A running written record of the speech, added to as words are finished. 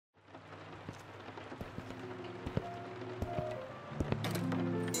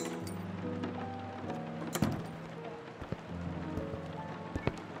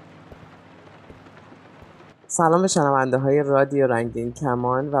سلام به شنونده های رادیو رنگین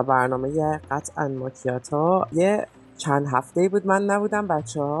کمان و برنامه قطعا ماکیاتا. یه چند هفته بود من نبودم،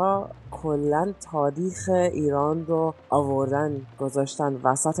 بچه ها کلن تاریخ ایران رو آوردن گذاشتن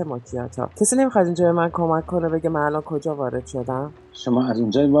وسط ماکیاتا. کسی نمیخواد اینجا به من کمک کنه بگه من الان کجا وارد شدم؟ شما از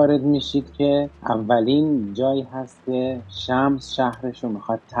اونجای وارد میشید که اولین جایی هست که شمس شهرش رو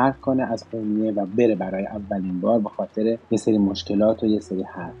میخواد ترک کنه از قونیه و بره برای اولین بار به خاطر یه سری مشکلات و یه سری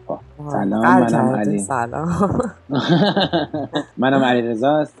حرفا. سلام، قل منم کرده. علی. سلام. منم علی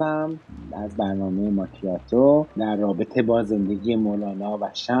رضا هستم از برنامه ماکیاتو در رابطه با زندگی مولانا و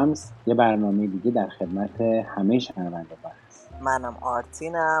شمس، یه برنامه دیگه در خدمت همه شنوندگان هست. منم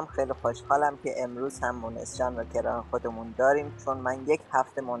آرتینم، خیلی خوشحالم که امروز هم مونس جان رو کنار خودمون داریم، چون من یک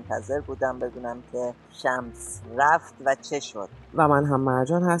هفته منتظر بودم ببینم که شمس رفت و چه شد. و من هم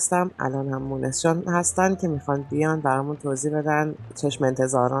مرجان هستم، الان هم مونس جان هستن که میخوان بیان برامون توضیح بدن چشم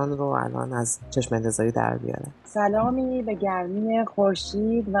انتظاران رو الان از چشم انتظاری در بیارن. سلامی به گرمی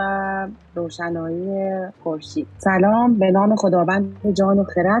خورشید و روشنایی خورشید. سلام به نام خداوند جان و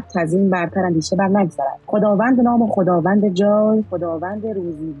خرد که از این برتر اندیشه بر نگذرد. خداوند نام و خداوند جای، خداوند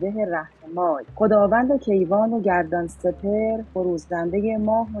روزیده رحمای، خداوند کیوان و گردان سپر، فروزنده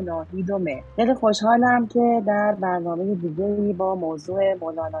ماه و ناهید و مه. خیلی خوشحالم که در برنامه دیگه‌ای با موضوع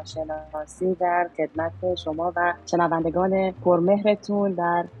مولانا شناسی در خدمت شما و شنوندگان پرمهرتون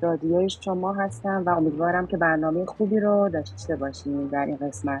در رادیوی شما هستم و امیدوارم که برنامه خوبی رو داشته باشیم در این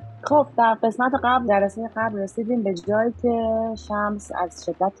قسمت. خب در قسمت قبل، جلسه قبل رسیدیم به جایی که شمس از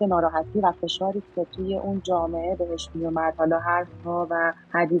شدت ناراحتی و فشاری که توی اون جامعه بهش میومد، حالا حرف‌ها و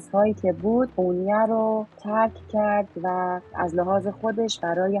حدیث‌هایی که بود، قونیه رو ترک کرد و از لحاظ خودش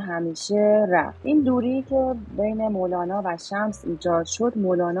برای همیشه رفت. این دوری که بین مولانا و شمس ایجاد شد،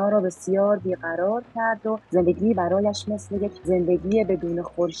 مولانا رو بسیار بیقرار کرد و زندگی برایش مثل یک زندگی بدون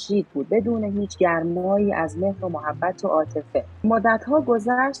خورشید بود، بدون هیچ گرمایی از مهر و محبت و عاطفه. مدت‌ها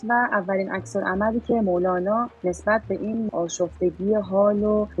گذشت و اولین عکس‌العملی که مولانا نسبت به این آشفتگی حال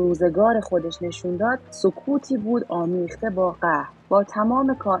و روزگار خودش نشون داد، سکوتی بود آمیخته با قهر، با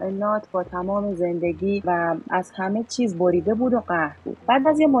تمام کائنات، با تمام زندگی و از همه چیز بریده بود و قهر بود. بعد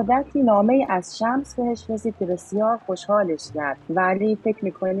از یه مدتی نامه‌ای از شمس بهش رسید که بسیار خوشحالش کرد. ولی فکر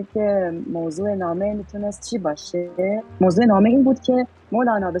می‌کنید که موضوع نامه میتونست چی باشه؟ موضوع نامه این بود که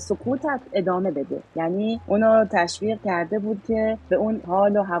مولانا به سکوتت ادامه بده. یعنی اونو تشویق کرده بود که به اون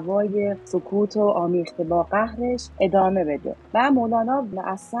حال و هوای سکوت و آمیخته با قهرش ادامه بده. و مولانا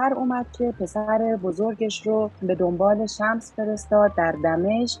از سر اومد که پسر بزرگش رو به دنبال شمس فرستاد در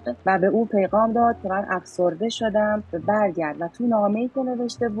دمشق و به او پیغام داد که من افسرده شدم، برگرد. و تو نامه‌ای که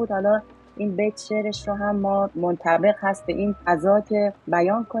نوشته بود، حالا این بیت شعرش رو هم ما منطبق هست به این فضا که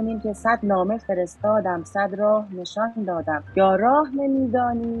بیان کنیم که 100 نامه فرستادم، 100 راه نشان دادم، یا راه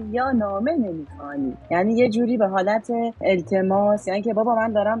نمیدانی یا نامه نمیخوانی. یعنی یه جوری به حالت التماس، یعنی که بابا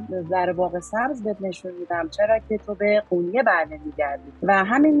من دارم در باغ سبز بهت نشون میدم، چرا که تو به قونیه برنمیگردی؟ و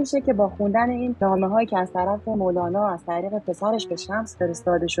همین میشه که با خوندن این نامه هایی که از طرف مولانا از طریق پسرش به شمس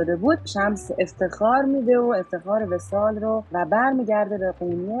فرستاده شده بود، شمس افتخار میده و افتخار وصال رو و برمیگرده به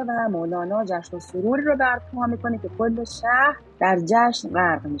قونیه و مولانا جشن و سروری رو برپا میکنه که کل شهر در جشن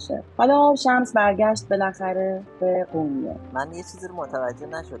غرق میشه. حالا شمس برگشت بالاخره به قونیه. من یه چیزی رو متوجه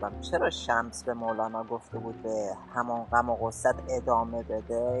نشدم، چرا شمس به مولانا گفته بود به همان غم و غصت ادامه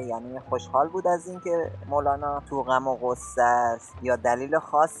بده؟ یعنی خوشحال بود از این که مولانا تو غم و غصه است یا دلیل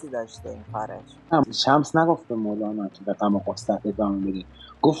خاصی داشته این کارش؟ شمس نگفت به مولانا که به غم و غصت ادامه بده،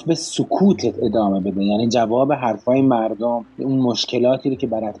 گفت به سکوتت ادامه بده. یعنی جواب حرفای مردم، اون مشکلاتی رو که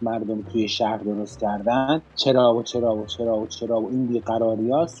برات مردم توی شهر درست کردن، چرا و چرا و چرا و چرا و این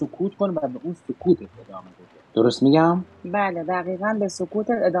بیقراری‌ها، سکوت کن و به اون سکوتت ادامه بده. درست میگم؟ بله دقیقاً، به سکوت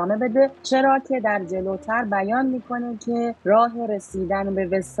ادامه بده، چرا که در جلوتر بیان میکنه که راه رسیدن به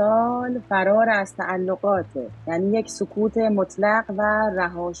وصال فرار از تعلقاته. یعنی یک سکوت مطلق و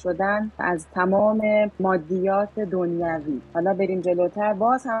رها شدن از تمام مادیات دنیوی. حالا بریم جلوتر،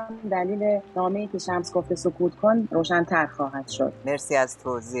 باز هم دلیل نامه‌ای که شمس گفته سکوت کن روشن‌تر خواهد شد. مرسی از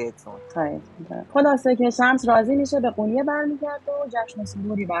توضیحتون. خلاصه که شمس راضی میشه، به قونیه برمیگرده و جشن و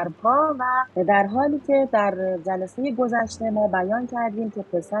سروری برپا. و در حالی که در جلسه گذشته ما بیان کردیم که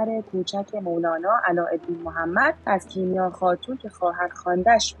پسر کوچک مولانا علاءالدین محمد از کیمیا خاتون که خواهر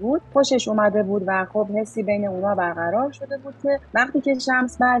خواندش بود خوشش اومده بود و خب حسی بین اونا برقرار شده بود که وقتی که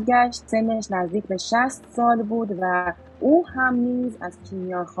شمس برگشت سنش نزدیک به 60 سال بود و او هم نیز از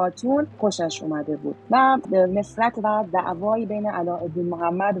کیمیا خاتون خوشش اومده بود و نفرت و دعوایی بین علاءالدین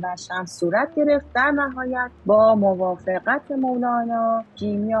محمد و شمس صورت گرفت. در نهایت با موافقت مولانا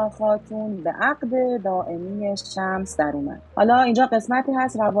کیمیا خاتون به عقد دائمی شمس در اومد. حالا اینجا قسمتی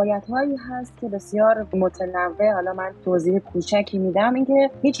هست، روایت هایی هست که بسیار متنوع، حالا من توضیح کوچکی میدم. اینکه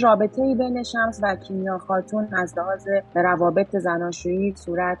هیچ رابطه‌ای بین شمس و کیمیا خاتون از لحاظ روابط زناشویی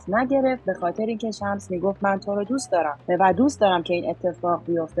صورت نگرفت، به خاطر اینکه شمس میگفت من تو رو دوست دارم و دوست دارم که این اتفاق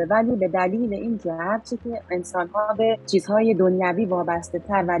بیفته، ولی به دلیل اینکه هرچی که انسان‌ها به چیزهای دنیوی وابسته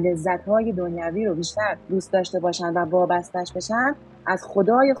تر و لذت‌های دنیوی رو بیشتر دوست داشته باشن و وابسته‌اش بشن، از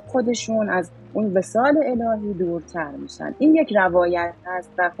خدای خودشون، از اون وصال الهی دورتر میشن. این یک روایت هست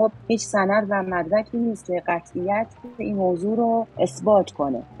و خب هیچ سند و مدرکی نیست که قطعیت این موضوع رو اثبات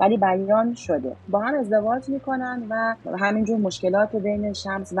کنه، ولی بیان شده. با هم ازدواج میکنن و همینجور مشکلات بین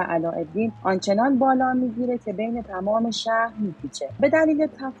شمس و علاءالدین آنچنان بالا میگیره که بین تمام شهر میپیچه. به دلیل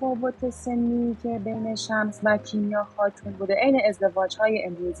تفاوت سنی که بین شمس و کیمیا خاتون بوده، عین ازدواج‌های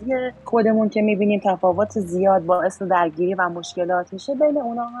امروزی خودمون که میبینیم تفاوت زیاد باعث درگیری و مشکلات میشه، بین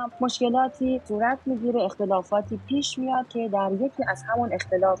اونا هم مشکلاتی صورت میگیره، اختلافاتی پیش میاد که در یکی از همون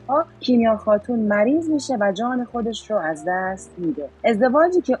اختلافات کیمیا خاتون مریض میشه و جان خودش رو از دست میده.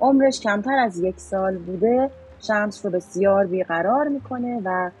 ازدواجی که عمرش کمتر از 1 سال بوده شمس رو بسیار بیقرار میکنه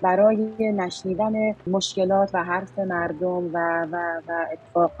و برای نشنیدن مشکلات و حرف مردم و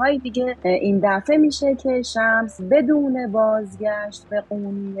اتفاقهای دیگه این دفعه میشه که شمس بدون بازگشت به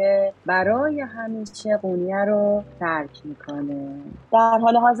قونیه برای همیشه قونیه رو ترک میکنه. در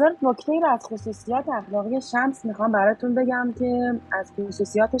حال حاضر نکته‌ای رو از خصوصیات اخلاقی شمس میخوام براتون بگم که از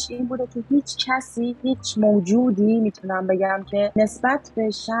خصوصیاتش این بوده که هیچ کسی، هیچ موجودی میتونم بگم که نسبت به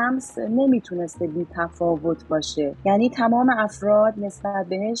شمس نمیتونسته بی تفاوت باشه. یعنی تمام افراد نسبت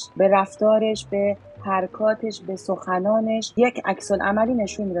بهش، به رفتارش، به حرکاتش، به سخنانش یک عکس العملی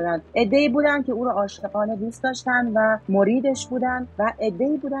نشون میدادن. عده‌ای بودن که او رو عاشقانه دوست داشتن و مریدش بودن و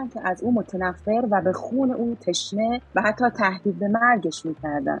عده‌ای بودن که از او متنفر و به خون او تشنه و حتی تهدید به مرگش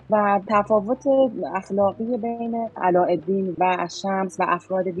میکردن. و تفاوت اخلاقی بین علاءالدین و شمس و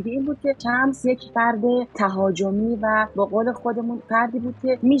افراد دیگه این بود که شمس یک فرد تهاجمی و به قول خودمون فردی بود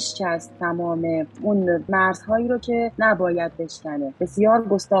که میشکست تمام اون مرزهایی رو که نباید بشکنه. بسیار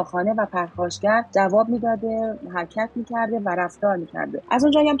گستاخانه و پرخاشگر جواب میداده، حرکت میکرده و رفتار میکرده. از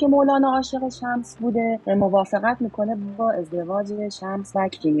اونجایی هم که مولانا عاشق شمس بوده موافقت میکنه با ازدواج شمس و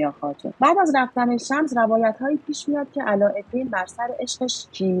کیمیا خاتون. بعد از رفتن شمس روایت‌هایی پیش میاد که علاءالدین بر سر عشقش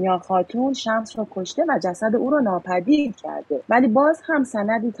کیمیا خاتون شمس رو کشته و جسد او رو ناپدید کرده، ولی باز هم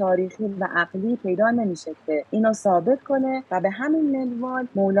سندی تاریخی و عقلی پیدا نمیشه که اینو ثابت کنه و به همین منوال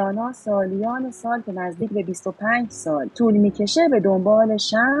مولانا سالیان سال که نزدیک به 25 سال طول میکشه به دنبال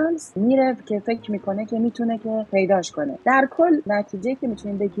شمس میره که فکر میکنه که میتونه که پیداش کنه. در کل نتیجه که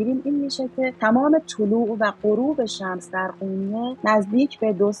میتونیم بگیریم این میشه که تمام طلوع و غروب شمس در قونیه نزدیک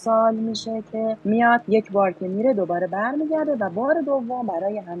به 2 سال میشه که میاد، یک بار که میره دوباره برمیگرده و بار دوم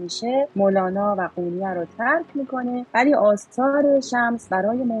برای همیشه مولانا و قونیه رو ترک میکنه، ولی آثار شمس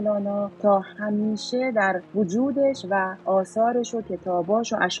برای مولانا تا همیشه در وجودش و آثارش و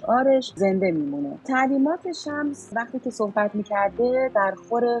کتاباش و اشعارش زنده میمونه. تعلیمات شمس وقتی که صحبت میکرده در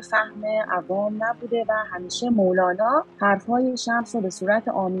خور فهم عوام نبوده و همیشه مولانا حرفهای شمس رو به صورت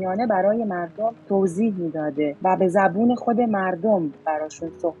عامیانه برای مردم توضیح میداده و به زبون خود مردم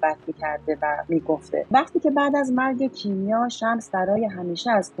براشون صحبت میکرده و میگفته. وقتی که بعد از مرگ کیمیا شمس برای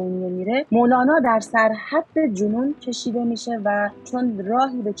همیشه از قونیه میره، مولانا در سرحد جنون کشیده میشه و چون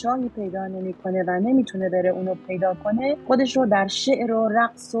راهی به چاهی پیدا نمیکنه و نمیتونه بره اونو پیدا کنه، خودش رو در شعر و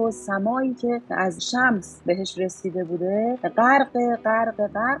رقص و سماعی که از شمس بهش رسیده بوده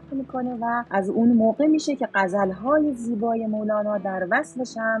غرق میکنه و از اون موقع میشه که غزلهای زیبای مولانا در وصف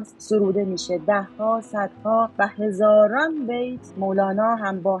شمس سروده میشه. 10ها، 100ها و هزاران بیت مولانا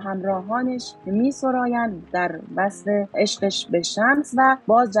هم با همراهانش میسرایند در وصف عشقش به شمس و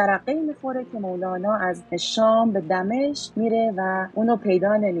باز جرقه میخوره که مولانا از شام به دمشق میره و اونو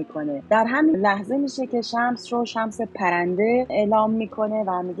پیدا نمیکنه. در همین لحظه میشه که شمس رو شمس پرنده اعلام میکنه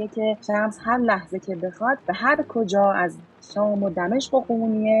و میگه که شمس هر لحظه که بخواد به هر کجا از شام و دمشق و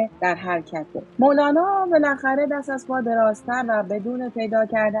قونیه در حرکته. مولانا بالاخره دست از پا درازتر و بدون پیدا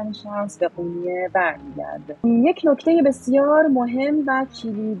کردن شمس به قونیه برمیگرده. یک نکته بسیار مهم و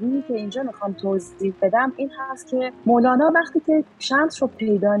کلیدی که اینجا میخوام توضیح بدم این هست که مولانا وقتی که شمس رو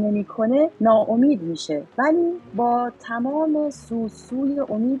پیدا نمیکنه ناامید میشه، ولی با تمام سوی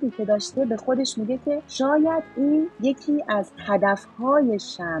امیدی که داشته به خودش میگه که شاید این یکی از هدفهای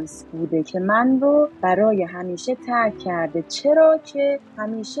شمس بوده که من رو برای همیشه ترک کرده کرده. چرا که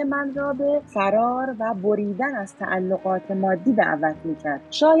همیشه من را به فرار و بریدن از تعلقات مادی دعوت میکرد.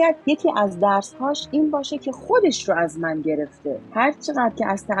 شاید یکی از درسهاش این باشه که خودش رو از من گرفته. هر چقدر که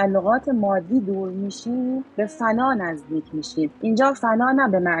از تعلقات مادی دور میشیم به فنا نزدیک میشیم. اینجا فنا نه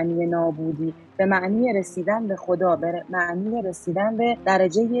به معنی نابودی، به معنی رسیدن به خدا، به معنی رسیدن به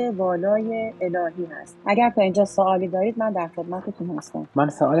درجه والای الهی هست. اگر تا اینجا سوالی دارید من در خدمتتون هستم. من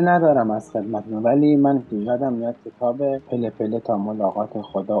سوالی ندارم از خدمتتون، ولی من یادم میاد کتاب پله پله تا ملاقات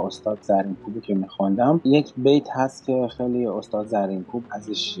خدا استاد زرینکوبی که میخوندم، یک بیت هست که خیلی استاد زرینکوب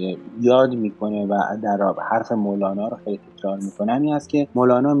ازش یاد میکنه و در حرف مولانا رو خیلی تکرار میکنه. این هست که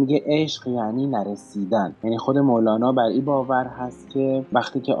مولانا میگه عشق یعنی نرسیدن. یعنی خود مولانا بر این باور هست که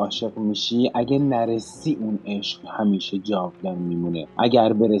وقتی که عاشق میشی اگه نرسی اون عشق همیشه جاودان میمونه،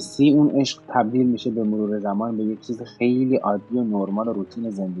 اگر برسی اون عشق تبدیل میشه به مرور زمان به یک چیز خیلی عادی و نرمال و روتین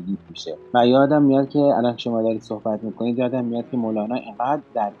زندگی میشه. و یادم میاد که الان شما دارید صحبت میکنید، یادم میاد که مولانا اینقدر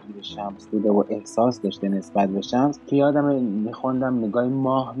درگیر شمس بوده و احساس داشته نسبت به شمس که یادم میخوندم نگاه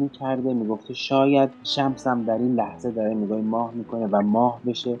ماه میکرده، میگفته شاید شمسم در این لحظه داره نگاه ماه میکنه و ماه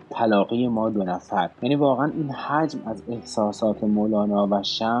بشه تلاقی ما دو نفر. یعنی واقعا این حجم از احساسات مولانا و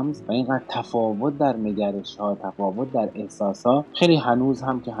شمس و اینقدر تفاوت در نگرش ها، تفاوت در احساس ها، خیلی هنوز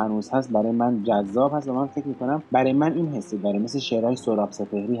هم که هنوز هست برای من جذاب هست و من فکر میکنم برای من این حسی داره. مثل شعرهای سهراب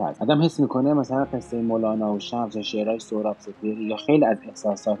سپهری هست، آدم حس میکنه مثلا قصه مولانا و شمس یا شعرهای سهراب سپهری یا خیلی از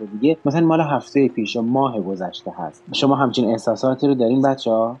احساسات دیگه مثلا مال هفته پیش و ماه گذشته هست. شما همچین احساساتی رو دارین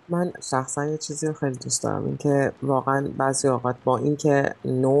بچه‌ها؟ من شخصا یه چیزی رو خیلی دوست دارم، این که واقعا بعضی اوقات با اینکه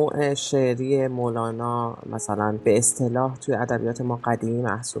نوع شعری مولانا مثلا به اصطلاح توی ادبیات ما قدیمی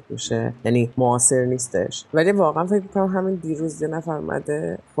محسوب میشه، یعنی معاصر نیستش، ولی واقعا فکر می‌کنم همین دیروز یه نفر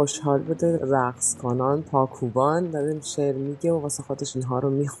اومده خوشحال بوده، رقص کنان، پاکوبان داره شعر میگه و واسه خودش اینها رو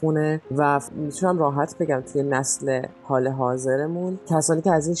میخونه و میتونم راحت بگم توی نسل حال حاضرمون کسانی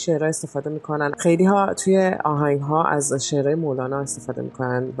که از این شعرها استفاده میکنن، خیلی ها توی آهنگ ها از شعرهای مولانا استفاده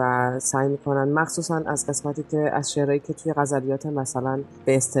میکنن و سعی میکنن مخصوصا از قسمتی که از شعرهایی که توی غزلیات مثلا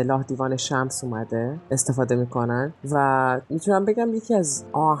به اصطلاح دیوان شمس اومده استفاده میکنن و میتونم بگم یکی از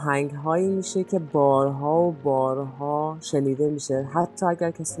آهنگ هایی میشه که بارها و بارها شنیده میشه، حتی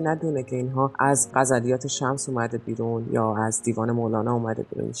اگر کسی ندونه که اینها از غزلیات شمس اومده بیرون یا از دیوان مولانا اومده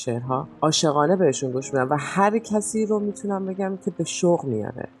بیرون. شعرها عاشقانه بهشون گوش میدن و هر کسی رو میتونم بگم که به شوق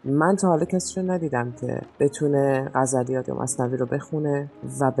میاره. من تا حالا کسی رو ندیدم که بتونه غزلیات یا مثنوی رو بخونه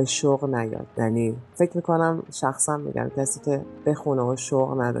و به شوق نیاد. یعنی فکر میکنم شخصا میگم کسی که بخونه و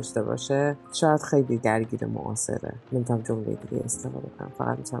شوق نداشته باشه شاید خیلی درگیر معاصره. نمیتونم جمله دیگه استفاده کنم،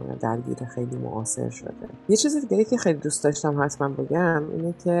 فقط میتونم بگم درگیر خیلی معاصر شده. یه چیز دیگه که خیلی دوست داشتم حتما بگم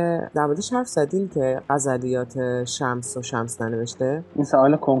اینه که در موردش حرف زدین که غزلیات شمس و شمس ننوشته. این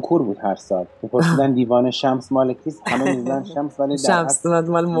سوال کنکور بود هر سال می‌پرسیدن دیوان شمس مال کیست، همه می‌گفتن شمس، ولی در شمس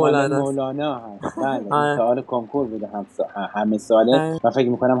مال مولانا هست. بله این سوال کنکور بوده همه ساله و فکر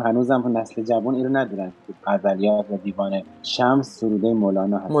می‌کنم هنوزم نسل جوان اینو ندونن که غزلیات و دیوان شمس سروده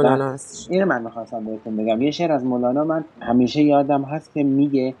مولانا هست. اینو من می‌خواستم بهتون بگم. یه شعر از مولانا من همیشه یادم هست که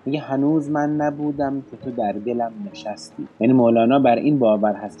میگه هنوز من نبودم که تو در دلم نشستی. یعنی مولانا بر این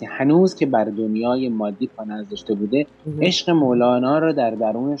باور هست که هنوز که بر دنیای مادی پا نذاشته بوده، عشق مولانا رو در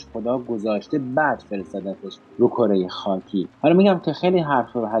درونش خدا گذاشته، بعد فرستادتش رو کره خاکی. حالا میگم که خیلی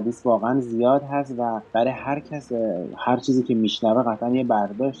حرف و حدیث واقعا زیاد هست و برای هر کس هر چیزی که میشنوه قطعا یه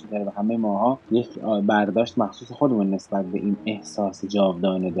برداشت داره و همه ماها یک برداشت مخصوص خودمون نسبت به این احساس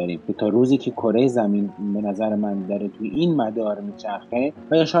جاودانه داریم که تا روزی که کره زمین به نظر من داره توی این مدار میچرخه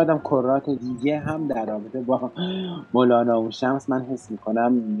و یا شاید هم کرات دیگه هم در رابطه با مولانا و شمس من حس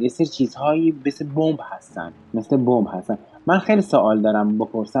میکنم یه سری چیزهایی مثل بمب هستن. من خیلی سوال دارم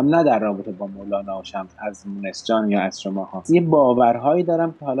بپرسم، نه در رابطه با مولانا و شمس، از مونس جان یا از شماها. یه باورهایی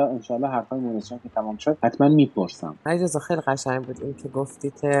دارم که حالا انشالله حرفای مونس جان که تمام شد حتما میپرسم. علیرضا خیلی قشنگ بود این که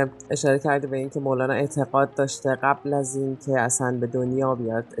گفتی که اشاره کردی به این که مولانا اعتقاد داشته قبل از این که اصلا به دنیا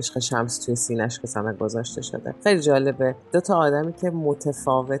بیاد عشق شمس توی سینه‌اش مثلا گذاشته شده. خیلی جالبه، دو تا آدمی که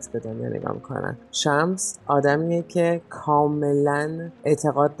متفاوت به دنیا نگاه میکنن. شمس آدمیه که کاملا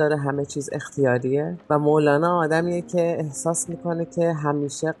اعتقاد داره همه چیز اختیاریه و مولانا آدمیه که احساس میکنه که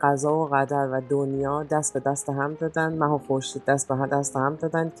همیشه قضا و قدر و دنیا دست به دست هم دادن، مه و خورشید دست به دست هم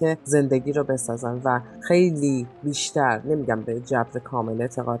دادن که زندگی رو بسازن و خیلی بیشتر، نمیگم به جبر کامل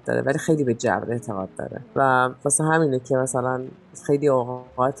اعتقاد داره ولی خیلی به جبر اعتقاد داره و واسه همینه که مثلا خیلی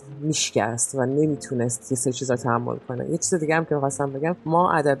اوقات میشکست و نمیتونست یه سری چیزا تحمل کنه. یه چیز دیگه هم که می‌خواستم بگم،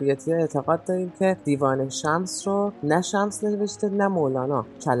 ما ادبیاتی اعتقاد داریم که دیوان شمس رو نه شمس نوشته نه مولانا،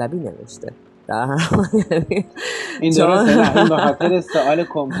 چلبی نوشته. یعنی این درسته، نه این به خاطر سوال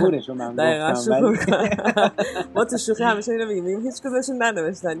کنکورشو من دقیقا گفتم، ولی ما تو شوخی همیشه اینو میگیم هیچ کدومشون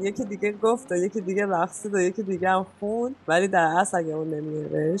ننوشتن، یکی دیگه گفت و یکی دیگه رقصید و یکی دیگه هم خوند، ولی در اصل اگه اون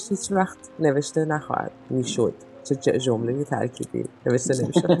نمی‌نوشت هیچ وقت نوشته نخواهد میشد. چه جمله ترکیبی، نوشته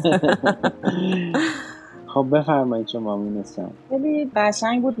نمیشد. خب بفرمایید شما می‌نویسم. خیلی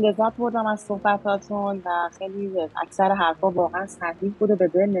قشنگ بود، لذت بردم از صحبتاتون و خیلی اکثر حرفا واقعا صحیح بود و به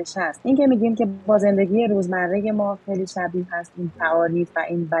دل نشست. این که میگیم که با زندگی روزمره ما خیلی شبیه هست این تعاریف و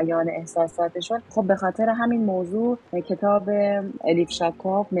این بیان احساساتشون، خب به خاطر همین موضوع کتاب الیف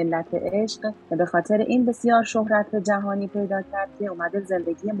شاکوف ملت عشق به خاطر این بسیار شهرت جهانی پیدا کرد که اومده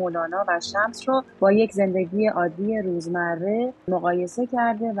زندگی مولانا و شمس رو با یک زندگی عادی روزمره مقایسه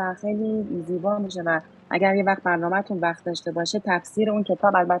کرده و خیلی زیبا میشه و اگر یه وقت برنامه‌تون وقت داشته باشه تفسیر اون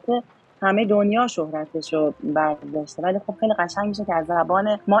کتاب، البته همه دنیا شهرتش رو برداشته ولی خب خیلی قشنگ میشه که از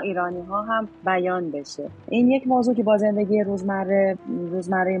زبان ما ایرانی ها هم بیان بشه. این یک موضوع که با زندگی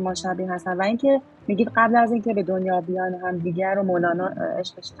روزمره ما شبیه هستن و اینکه میگید قبل از اینکه به دنیا بیان هم دیگر رو مولانا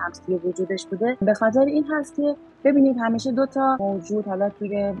عشق شمسی وجودش بوده، به خاطر این هست که ببینید همیشه دو تا موجود حالا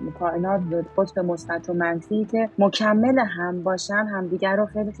توی کائنات قطب مثبت و منفی که مکمل هم باشن همدیگر رو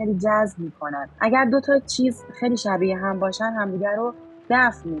خیلی خیلی جذب میکنن. اگر دو تا چیز خیلی شبیه هم باشن همدیگر رو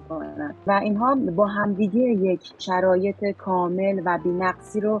دفع میکنن و اینها با همدیگه یک شرایط کامل و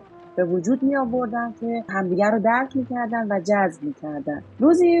بی‌نقصی رو به وجود می آوردن که همدیگر رو درک میکردن و جذب میکردن.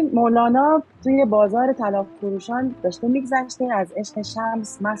 روزی مولانا توی بازار طلا فروشان داشته میگذشته، از عشق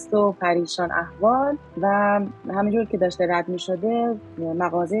شمس مست و پریشان احوال و همینجور که داشته رد میشده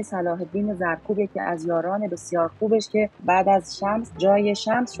مغازه صلاح الدین زرکوب که از یاران بسیار خوبش که بعد از شمس جای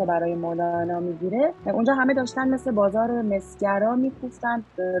شمس رو برای مولانا میگیره، اونجا همه داشتن مثل بازار مسگرا میپوفتن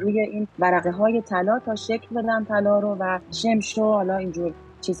روی این ورقه های طلا تا شکل بدن طلا رو و شمش و حالا اینجور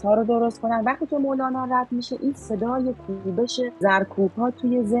چیزها رو درست کنن. وقتی که مولانا رد میشه این صدای کوبش زرکوب‌ها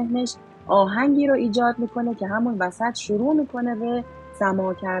توی ذهنش آهنگی رو ایجاد میکنه که همون وسط شروع میکنه به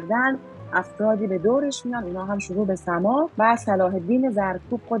سما کردن. افرادی به دورش میان، اونا هم شروع به سما و صلاح الدین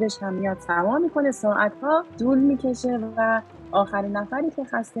زرکوب خودش هم میاد سما میکنه. ساعتها طول میکشه و آخرین نفری که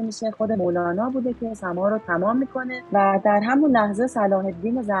خسته میشه خود مولانا بوده که سما رو تمام میکنه و در همون لحظه صلاح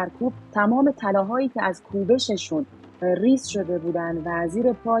الدین زرکوب تمام طلاهایی که از کوبششون ریز شده بودن و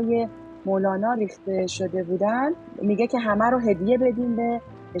زیر پای مولانا ریخته شده بودن میگه که همه رو هدیه بدیم به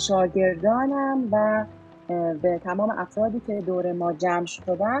شاگردانم و به تمام افرادی که دور ما جمع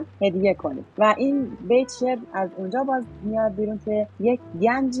شدن هدیه کنیم. و این بیت شعر از اونجا باز میاد بیرون که یک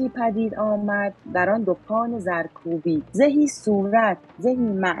گنجی پدید آمد در آن دکان زرکوبی، زهی صورت زهی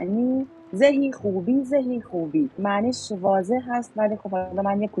معنی زهی خوبی زهی خوبی. معنیش واضح هست ولی خب حالا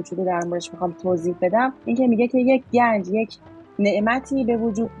من یک کوچولو در موردش میخوام توضیح بدم. این که میگه که یک گنج، یک نعمتی به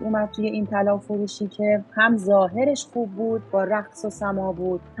وجود اومد توی این طلا فروشی که هم ظاهرش خوب بود با رقص و سما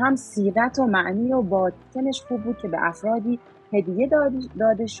بود، هم سیرت و معنی و باطنش خوب بود که به افرادی هدیه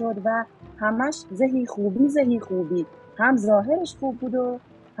داده شد و همش زهی خوبی زهی خوبی، هم ظاهرش خوب بود و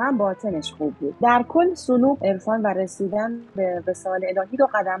هم باطنش خوب بود. در کل سلوک عرفان و رسیدن به وصال الهی دو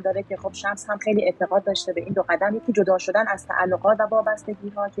قدم داره که خب شمس هم خیلی اعتقاد داشته به این دو قدم. یکی جدا شدن از تعلقات و وابستگی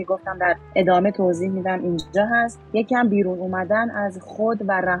ها که گفتم در ادامه توضیح میدم اینجا هست، یکی هم بیرون اومدن از خود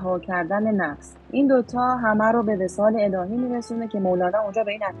و رها کردن نفس. این دوتا همه رو به وصال الهی میرسونه که مولانا اونجا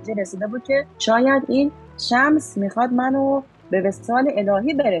به این نتیجه رسیده بود که شاید این شمس میخواد منو به وصال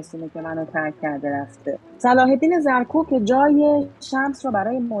الهی برسونه که منو ترک کرده رفته. صلاح الدین زرکوب که جای شمس رو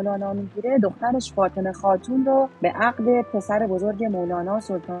برای مولانا میگیره، دخترش فاطمه خاتون رو به عقد پسر بزرگ مولانا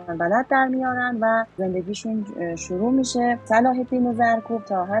سلطان بلد در میارن و زندگیشون شروع میشه. صلاح الدین زرکوب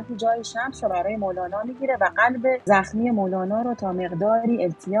تا حدی جای شمس رو برای مولانا میگیره و قلب زخمی مولانا رو تا مقداری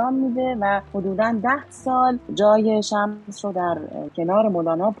التیام میده و حدوداً 10 سال جای شمس رو در کنار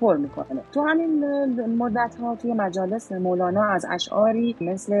مولانا پر میکنه. تو همین مدت ها توی مجالس مولانا از اشعاری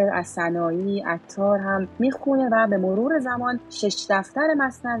مثل الثنایی، عطار هم میخونه و به مرور زمان 6 دفتر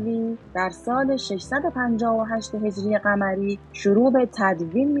مثنوی در سال 658 هجری قمری شروع به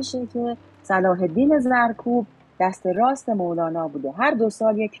تدوین میشه که صلاح الدین زرکوب دست راست مولانا بوده. هر 2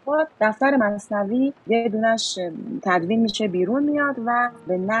 سال یک بار دفتر مثنوی یه دونش تدوین میشه بیرون میاد و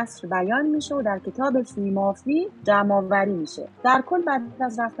به نثر بیان میشه و در کتاب فیمافی جمع آوری میشه. در کل بعد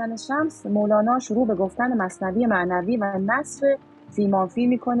از رفتن شمس مولانا شروع به گفتن مثنوی معنوی و نثر فیمافی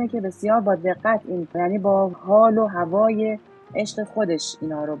میکنه که بسیار با دقت این یعنی با حال و هوای عشق خودش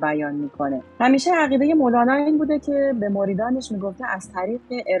اینا رو بیان میکنه. همیشه عقیده مولانا این بوده که به مریدانش میگفته از طریق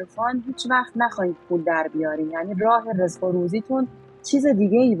عرفان هیچ وقت نخواهید پول در بیارین، یعنی راه رزق و روزیتون چیز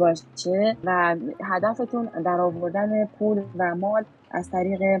دیگه ای باشه و هدفتون در آوردن پول و مال از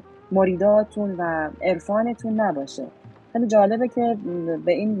طریق مریداتون و عرفانتون نباشه. خیلی جالبه که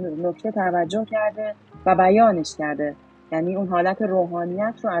به این نکته توجه کرده و بیانش کرده، یعنی اون حالت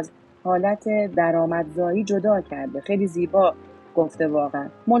روحانیت رو از حالت درآمدزایی جدا کرده. خیلی زیبا گفته واقعا.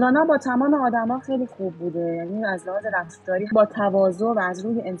 مولانا با تمام آدما خیلی خوب بوده، یعنی از لحاظ رفتاری با تواضع و از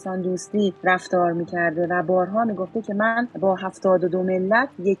روی انسان دوستی رفتار میکرده و بارها میگفته که من با 72 ملت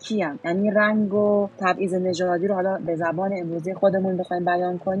یکیم، یعنی رنگ و تبعیض نژادی رو حالا به زبان امروزی خودمون بخوایم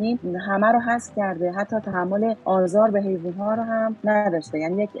بیان کنیم همه رو حذف کرده، حتی تحمل آزار به حیوانات رو هم نداشته،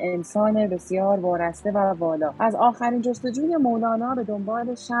 یعنی یک انسان بسیار وارسته و والا. از آخرین جستجوی مولانا به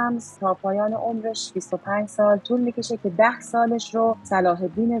دنبال شمس تا پایان عمرش 25 سال طول میکشه که 10 سال رو صلاح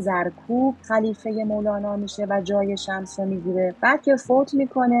الدین زرکوب خلیفه مولانا میشه و جای شمس رو میگیره. بعد که فوت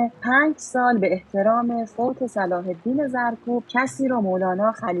میکنه 5 سال به احترام فوت صلاح الدین زرکوب کسی رو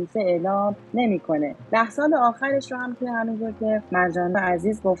مولانا خلیفه اعلام نمیکنه. 10 سال آخرش رو هم که همونجور که مرجان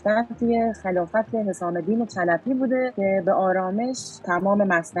عزیز گفتن توی خلافت حسام الدین چلپی بوده که به آرامش تمام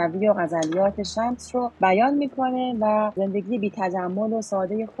مثنوی و غزلیات شمس رو بیان میکنه و زندگی بی تجمل و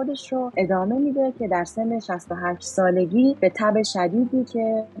ساده خودش رو ادامه میده که در سن 68 سالگی به تب شدیدی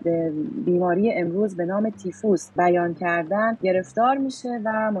که بیماری امروز به نام تیفوس بیان کردن گرفتار میشه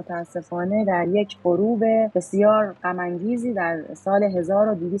و متاسفانه در یک غروب بسیار غم‌انگیزی در سال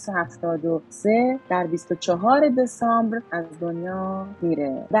 1273 در 24 دسامبر از دنیا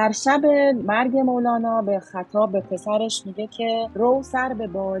میره. در شب مرگ مولانا به خطاب به پسرش میگه که رو سر به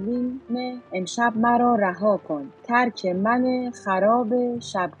بالین امشب مرا رها کن، ترک من خراب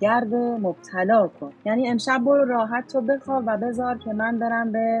شبگرد مبتلا کن، یعنی امشب برو راحت تو بخواب و بذار که من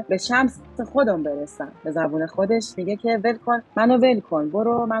برم به شمس خودم برسم. به زبون خودش میگه که ول کن منو، ول کن،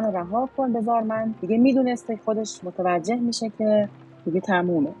 برو منو رها کن، بذار من. دیگه میدونسته، خودش متوجه میشه که دیگه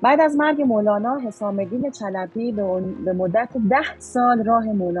تمومه. بعد از مرگ مولانا حسام الدین چلپی به مدت 10 سال راه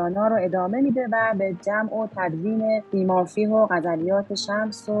مولانا رو ادامه میده و به جمع و تدوین بیمافی و غزلیات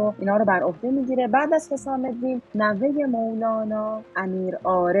شمس و اینا رو بر عهده میگیره. بعد از حسام الدین نوه مولانا امیر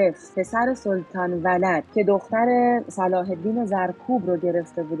عارف پسر سلطان ولد که دختر صلاح الدین زرکوب رو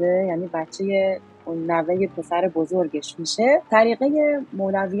گرفته بوده، یعنی بچه اون نوه پسر بزرگش میشه، طریقه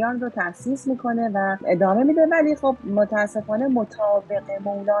مولویان رو تأسیس میکنه و ادامه میده، ولی خب متاسفانه مطابق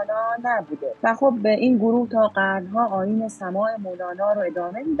مولانا نبوده و خب به این گروه تا قرنها آیین سماع مولانا رو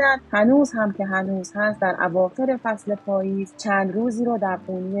ادامه میدن. هنوز هم که هنوز هست در اواخر فصل پاییز چند روزی رو در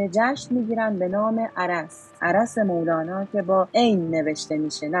قونیه جشن میگیرن به نام عرس مولانا که با عین نوشته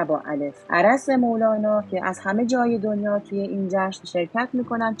میشه نه با الف. عرس مولانا که از همه جای دنیا توی این جشن شرکت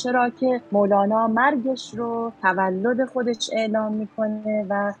میکنن، چرا که مولانا مرگش رو تولد خودش اعلام میکنه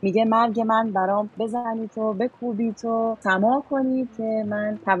و میگه مرگ من برام بزنید و بکوبید و سما کنید که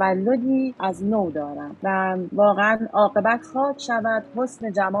من تولدی از نو دارم و واقعا عاقبت خاک شود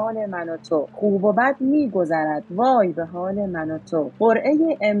حسن جمال من و تو، خوب و بد میگذرد وای به حال من و تو،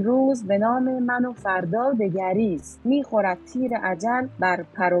 قرعه امروز به نام من و فردا دگریست، میخورد تیر اجل بر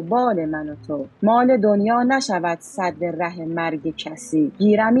پر و بال من و تو، مال دنیا نشود سد ره مرگ کسی،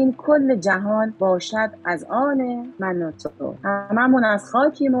 گیرم این کل جهان باشد از آن من و تو. هممون از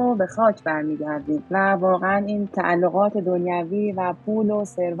خاکیم و به خاک برمیگردیم و واقعا این تعلقات دنیوی و پول و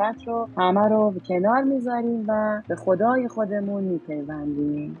ثروت رو همه رو کنار میذاریم و به خدای خودمون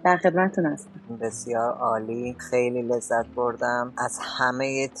میپیوندیم. در خدمتتون هستم. بسیار عالی، خیلی لذت بردم از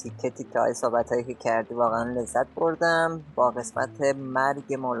همه تیکه های صحبتایی که کردی، واقعا لذت بردم. با قسمت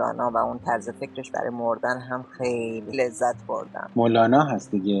مرگ مولانا و اون طرز فکرش برای مردن هم خیلی لذت بردم. مولانا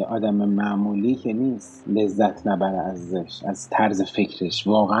هست دیگه، آدم معمولی که نیست لذت نبره ازش، از طرز فکرش.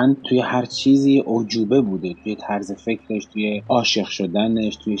 واقعا توی هر چیزی عجوبه بوده، توی طرز فکرش، توی عاشق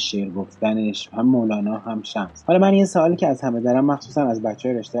شدنش، توی شعر گفتنش، هم مولانا هم شمس. حالا من این سوالی که از همه دارم، مخصوصا از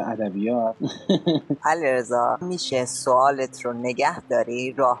بچه‌های رشته ادبیات علیرضا، میشه سوالت رو نگه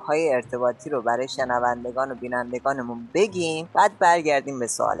داری، راه‌های ارتباطی رو برای شنوندگان و بینندگانمون بگیم، بعد برگردیم به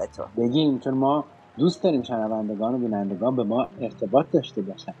سوالت رو بگیم، چون ما دوست داریم شنوندگان و بینندگان به ما ارتباط داشته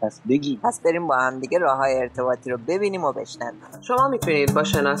باشن. پس بگیم، پس بریم با هم دیگه راه‌های ارتباطی رو ببینیم و بشنویم. شما میتونید با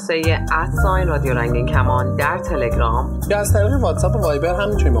شناسه @رادیو رنگین کمان در تلگرام یا از طریق واتساپ و وایبر هم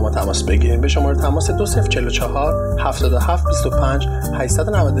میتونید با ما تماس بگیرید. به شماره تماس 2044 77 25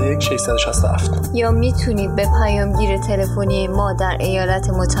 891 667 یا میتونید به پیامگیر تلفنی ما در ایالات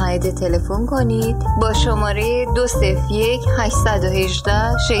متحده تلفن کنید با شماره 201 818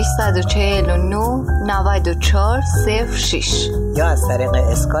 649 9406 یا از طریق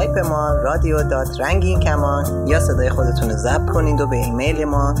اسکایپ ما radio.ranginkaman یا صدای خودتون رو ضبط کنید و به ایمیل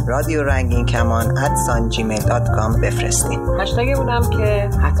ما radioranginkaman@gmail.com بفرستین. هشتگمون هم که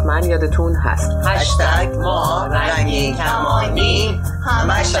حتما یادتون هست، هشتگ ما رنگین کمانی،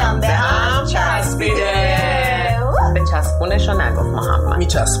 همش هم به هم چسبیده. به چسبونش رو نگفت محمد،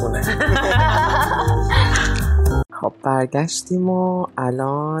 میچسبونه. خب برگشتیم و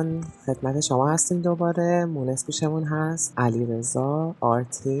الان خدمت شما هستیم دوباره. مونس پیشمون هست، علیرضا،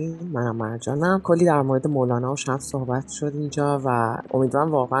 آرتین، منم مرجانم. کلی در مورد مولانا و شمس صحبت شد اینجا و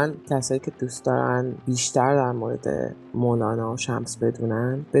امیدوارم واقعا کسایی که دوست دارن بیشتر در مورد مولانا و شمس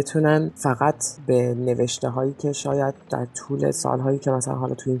بدونن بتونن فقط به نوشته هایی که شاید در طول سالهایی که مثلا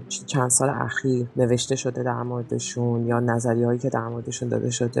حالا توی چند سال اخیر نوشته شده در موردشون یا نظریه هایی که در موردشون داده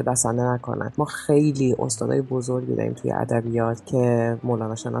شده بسنده نکنن. ما خیلی استادای بزرگی داریم توی ادبیات که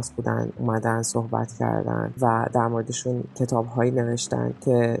مولانا شناس بودن، اومدن صحبت کردن و در موردشون کتاب‌هایی نوشتن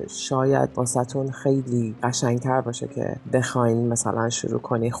که شاید واسهتون خیلی قشنگتر باشه که بخواین مثلا شروع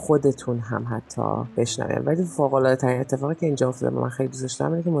کنی خودتون هم حتی بشنوین. ولی فوق‌العاده‌ترین اتفاقی که اینجا افتاده من خیلی دوستش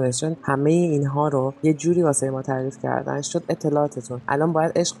دارم اینه که مدرسان همه اینها رو یه جوری واسه ما تعریف کردن شد اطلاعاتتون الان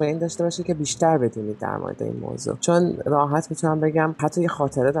باید عشق به این داشته باشه که بیشتر بدونید در مورد این موضوع. چون راحت میتونم بگم حتی یه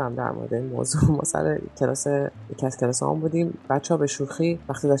خاطره دارم در مورد این موضوع. ما سر کلاس هم بودیم، بچه‌ها به شوخی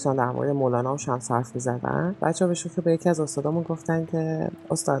وقتی داشتن در مورد مولانا و شمس حرف می‌زدن، بچه‌ها به شوخی به یکی از استادامون گفتن که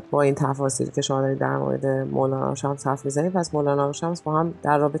استاد با این تفاصیلی که شما دارید در مورد مولانا و شمس حرف می‌زنید، پس مولانا و شمس با هم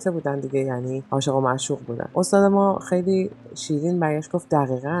در رابطه بودن دیگه، یعنی عاشق و معشوق بودن. استاد ما خیلی شیرین برگشت گفت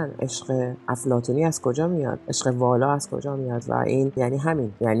دقیقاً عشق افلاطونی از کجا میاد؟ عشق والا از کجا میاد؟ و این یعنی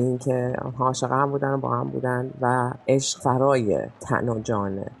همین، یعنی اینکه آنها عاشق هم بودن و با هم بودن و عشق فرای تن و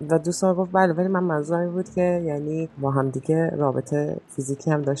جانه. و دوستان گفت بله، ولی من منظورم این بود که یعنی با هم دیگه رابطه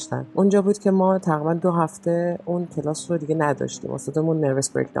فیزیکی هم داشتن. اونجا بود که ما تقریبا 2 هفته اون کلاس رو دیگه نداشتیم. استادمون نروس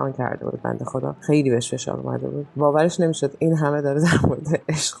بریک داون کرده بود، بنده خدا خیلی بهش فشار اومده بود، باورش نمیشد این همه داره در مورد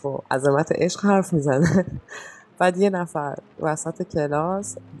عشق و عظمت عشق حرف میزنه. بعد یه نفر وسط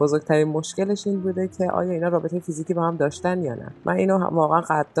کلاس بزرگترین مشکلش این بوده که آیا اینا رابطه فیزیکی با هم داشتن یا نه. من اینو واقعا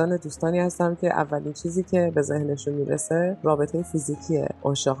قدردان دوستانی هستم که اولین چیزی که به ذهنشون میرسه رابطه فیزیکی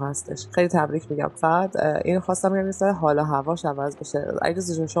عاشق هستش. خیلی تبریک میگم. فقط اینو خواستم بگم مثلا حالا هواش عوض بشه.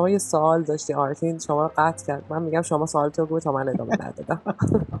 علیرضا جون شما یه سوال داشتی، آرتین شما رو قطع کرد. من میگم شما سوالتو بگو تا من ادامه ندادم.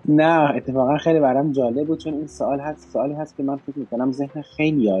 نه اتفاقا خیلی برام جالب بود، چون این سوالی هست که من فکر میکنم ذهن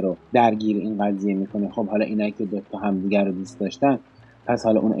خیلی‌ها رو درگیر این قضیه میکنه. خب حالا اینایی که دو تا همدیگر رو دوست داشتن، پس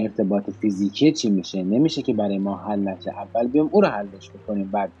حالا اون ارتباط فیزیکی چی میشه؟ نمیشه که برای ما حل نشه، اول بیام او رو حلش بکنیم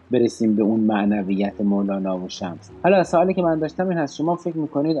بعد برسیم به اون معنویت مولانا و شمس. حالا سوالی که من داشتم این هست، شما فکر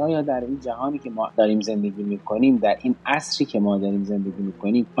میکنید آیا در این جهانی که ما داریم زندگی میکنیم، در این عصری که ما داریم زندگی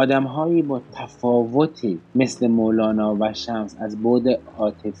میکنیم، آدم‌هایی با تفاوتی مثل مولانا و شمس از بعد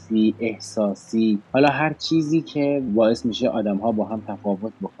عاطفی، احساسی، حالا هر چیزی که باعث میشه آدم‌ها با هم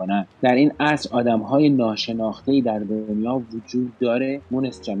تفاوت بکنن، در این عصر آدم‌های ناشناخته‌ای در دنیا وجود داره؟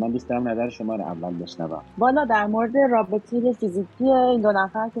 مونس جان، من دوست دارم نظر شما رو اول بشنوم. والا در مورد رابطه فیزیکی این دو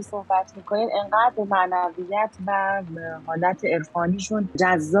نفر که صحبت میکنید، انقدر به معنویت و حالت عرفانیشون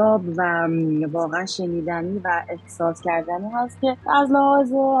جذاب و واقعا شنیدنی و احساس کردنی هست که از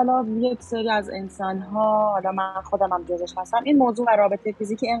لحاظ حالا یک سری از انسان‌ها، حالا من خودم هم جزش هستم، این موضوع و رابطه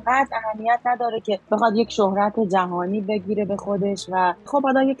فیزیکی انقدر اهمیت نداره که بخواد یک شهرت جهانی بگیره به خودش و خب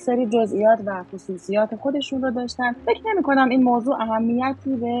حالا یک سری جزئیات و خصوصیات خودشون رو داشتن. فکر نمی‌کنم این موضوع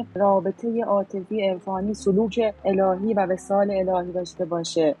اهمیتی به رابطه عاطفی، عرفانی، سلوک الهی و وصال الهی داشته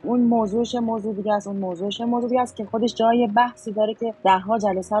باشه. اون موضوعش موضوع دیگه است، اون موضوعش موضوع دیگه است که خودش جای بحثی داره که ده‌ها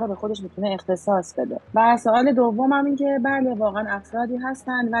جلسه رو به خودش میتونه اختصاص بده. و سوال دوم هم این که بله واقعا افرادی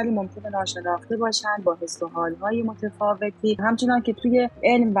هستن ولی ممکنه ناشناخته باشن، با حس و حال‌های متفاوتی. همچنان که توی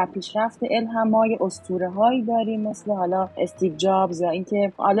علم و پیشرفت علم هم ما اسطوره‌هایی داریم مثل حالا استیو جابز، یا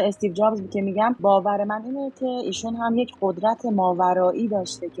اینکه حالا استیو جابز که میگم باور من اینه که ایشون هم یک قدرت ماورایی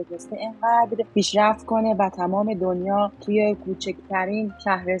داشته که تونسته اینقدر پیشرفت کنه و تمام دنیا توی کوچکترین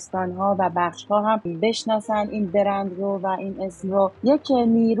شهرستان‌ها و بخش‌ها هم بشناسن این برند رو و این اسم رو. یک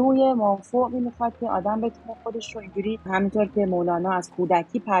نیروی مافوقی میخواد که آدم بتونه خودش رو اینجوری، همینطور که مولانا از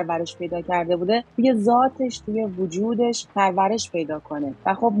کودکی پرورش پیدا کرده بوده، توی ذاتش، توی وجودش پرورش پیدا کنه.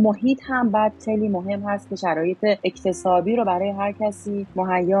 و خب محیط هم بعد خیلی مهم هست که شرایط اکتسابی رو برای هر کسی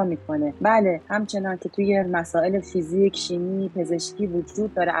مهیا میکنه. بله همچنان که توی مسائل فیزیک، شیمی، پزشکی پزشکی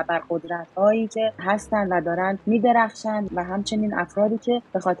وجود داره، ابرقدرت‌هایی که هستن و دارن میدرخشن و همچنین افرادی که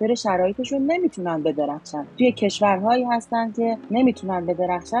به خاطر شرایطشون نمیتونن بدرخشن. توی کشورهایی هستن که نمیتونن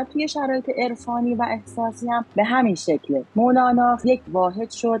بدرخشن، توی شرایط عرفانی و احساسی هم به همین شکله. مولانا یک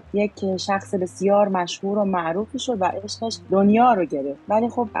واحد شد، یک شخص بسیار مشهور و معروفی شد و عشقش دنیا رو گرفت، ولی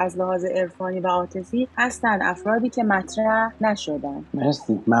خب از لحاظ عرفانی و عاطفی هستن افرادی که مطرح نشدن.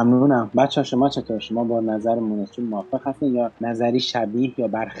 مرسی، ممنونم. بچه‌ها شما چطور؟ شما با نظر مونسون موافق هستین یا نظری شبیه یا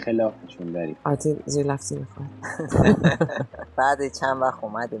برخلافشون دارید؟ آتین زیر لفظی میخواد. بعد چند وقت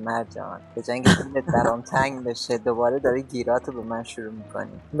اومدی مرجان، به جنگ دلت برام تنگ بشه دوباره داری گیراتو به من شروع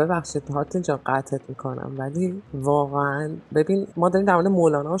میکنی. ببخشید هاتون جان قطعت میکنم، ولی واقعا ببین ما داریم در مورد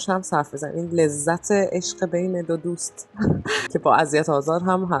مولانا و شمس حرف میزنیم، لذت عشق بین دو دوست که با اذیت آزار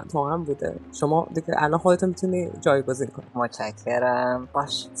هم تو هم بوده. شما دیگه الان خودتون میتونی جایگزین کنی. متشکرم.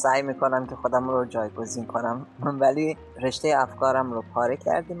 باش، سعی میکنم که خودم رو جایگزین کنم، ولی رشته افکارم رو پاره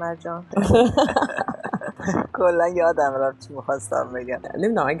کردی مرجان. کلا یادم رفت چی میخواستم بگم.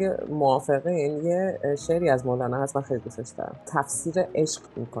 نمیدونم اگه موافقین یه شعری از مولانا هست من خیلی دوستش دارم، تفسیر عشق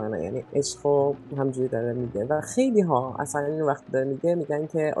میکنه، یعنی عشق رو همجوری داره میگه و خیلی ها اصلا این وقت داره میگن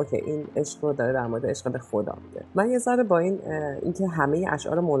که اوکی این عشق رو داره در مورد عشق به خدا میگه. من یه ذره با اینکه همه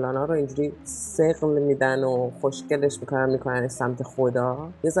اشعار مولانا رو اینجوری ثقل میدن و خوشگلش میکنن سمت خدا،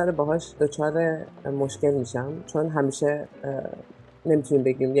 یه ذره باهاش دچار مشکل میشم، چون همیشه نمیتونیم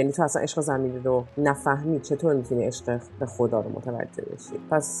بگیم، یعنی تو اصلا عشق زمینی رو نفهمی چطور میتونی عشق به خدا رو متوجه بشی.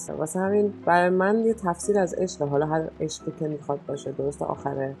 پس واسه همین برای من یه تفسیر از عشق، حالا هر عشقی که میخواد باشه، درسته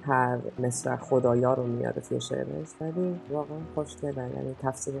آخر هر مصرع خدایا رو میاره توی شعرش، ولی واقعا خوشگله، یعنی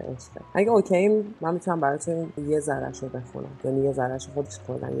تفسیر عشق. اگه اوکی من میتونم براتون یه ذره‌شو بخونم، یعنی یه ذره‌شو خودش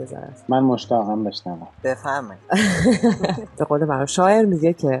کردن یه ذره‌ش. من مشتاقم بشنوم. بفرمایید. به قول من شاعر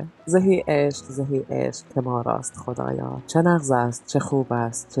میگه که زهی عشق که ما راست خدایا، چه نغز است چه خوب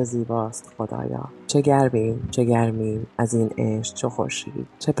است چه زیباست خدایا، چه گرمیم از این عشق چو خورشید،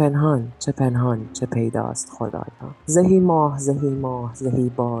 چه پنهان چه پیداست خدایا. زهی ماه زهی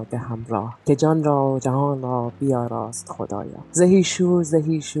باد همراه، که جان را جهان را بیاراست خدایا. زهی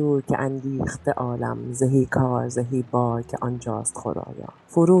شور که انگیخته عالم، زهی کار زهی بار که آنجاست خدایا.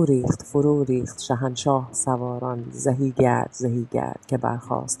 فرو ریخت شهنشاه سواران، زهی گرد که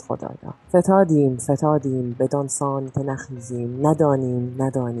برخاست خدایا. فتادیم بدان سان که نخیزیم،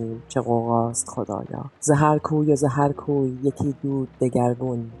 ندانیم چه غوغاست خدایا. ز هر کوی یکی دود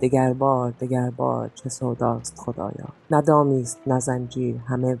دگرگون، دگربار چه سوداست خدایا. نه دامیست نه زنجیر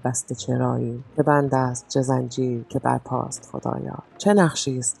همه بسته چرایی، که بند است چه زنجیر که برپاست خدایا.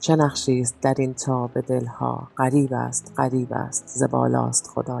 چه نقشیست در این تاب دلها، غریب است ز بالاست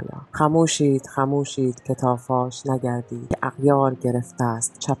خدایا. خموشید که تا فاش نگردید، که اغیار گرفته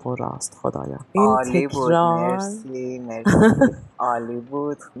است چپ و راست خدایا. این عالی بود، تکرار مرسی. عالی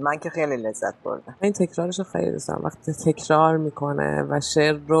بود، من که خیلی لذت بردم. این تکرارش رو خیلی دوست دارم، وقتی تکرار میکنه و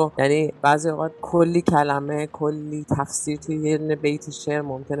شعر رو، یعنی بعضی اوقات کلی کلمه کلی تفسیر توی یه بیت شعر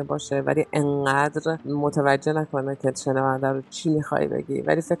ممکنه باشه ولی انقدر متوجه نکنه که شنونده رو چی میخوای بگی،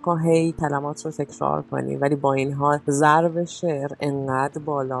 ولی فکر کن هی کلمات رو تکرار کنی، ولی با این حال ضرب شعر انقدر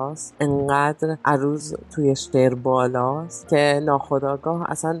بالاست، انقدر عروض توی شعر بالاست که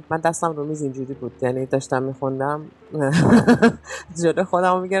ناخودآگاه اصلا من دستم رو میز اینجوری بود، یعنی داشتم میخوندم جلوی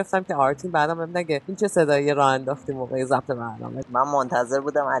خودم میگرفتم که آرتین بعدم بهم نگه این چه صدایی راه انداختی موقع ضبط برنامه. من منتظر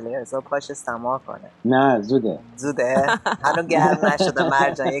بودم علیرضا پاش سما کنه. نه زوده هنوز گرم نشده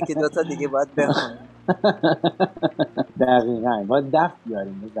مرجان، یکی دوتا دیگه باید بخونیم. دقیقاً باید دف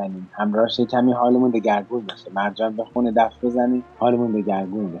بیاریم بزنیم همراهش، کمی حالمون دگرگون بشه. مرجان بخونه دف بزنیم حالمون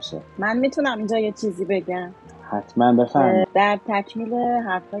دگرگون بشه. من میتونم اینجا یه چیزی بگم؟ حتما بفرمایید. در تکمیل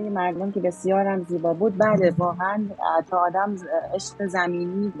حرفای مردم که بسیارم زیبا بود، بله واقعا تا آدم عشق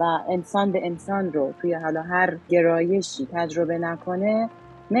زمینی و انسان به انسان رو توی حالا هر گرایشی تجربه نکنه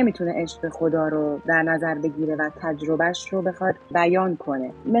نمیتونه عشق خدا رو در نظر بگیره و تجربهش رو بخواد بیان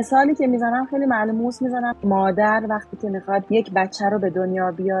کنه. مثالی که میزنم خیلی ملموس میزنم. مادر وقتی که میخواد یک بچه رو به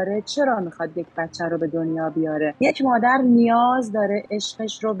دنیا بیاره، چرا میخواد یک بچه رو به دنیا بیاره؟ یک مادر نیاز داره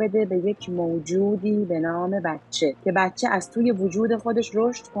عشقش رو بده به یک موجودی به نام بچه، که بچه از توی وجود خودش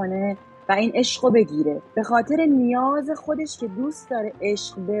رشد کنه و این عشق رو بگیره. به خاطر نیاز خودش که دوست داره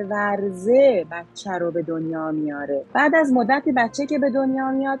عشق بورزه بچه رو به دنیا میاره. بعد از مدتی بچه که به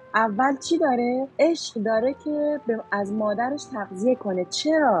دنیا میاد اول چی داره؟ عشق داره که از مادرش تغذیه کنه.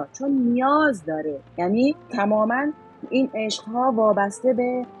 چرا؟ چون نیاز داره. یعنی تماما این عشقها وابسته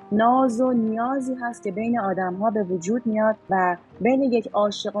به ناز و نیازی هست که بین آدمها به وجود میاد و بین یک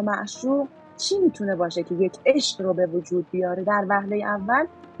عاشق و معشوق چی میتونه باشه که یک عشق رو به وجود بیاره؟ در وهله اول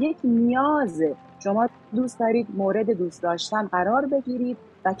یک نیازه شما دوست دارید مورد دوست داشتن قرار بگیرید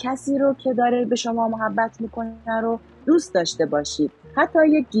و کسی رو که داره به شما محبت میکنه رو دوست داشته باشید. حتی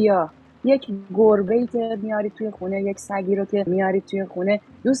یک گیاه، یک گربه‌ای که میارید توی خونه، یک سگی رو که میارید توی خونه،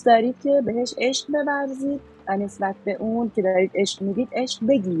 دوست دارید که بهش عشق بورزید و نسبت به اون که دارید عشق میدید عشق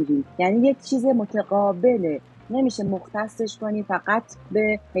بگیرید. یعنی یک چیز متقابله، نمیشه مختصش کنی فقط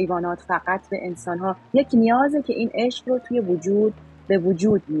به حیوانات، فقط به انسان‌ها. یک نیازه که این عشق رو توی وجود به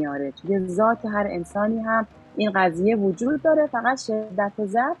وجود میاره. توی ذات هر انسانی هم این قضیه وجود داره، فقط شدت و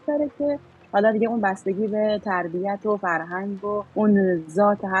ضعف داره که حالا دیگه اون بستگی به تربیت و فرهنگ و اون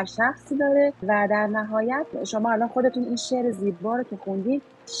ذات هر شخصی داره. و در نهایت شما الان خودتون این شعر زیبا رو که خوندید،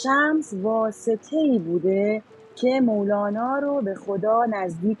 شمس واسطه‌ای بوده که مولانا رو به خدا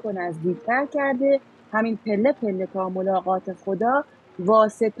نزدیک و نزدیکتر کرده. همین پله پله تا ملاقات خدا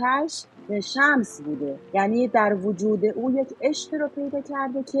واسطش شمس بوده، یعنی در وجود او یک عشق رو پیدا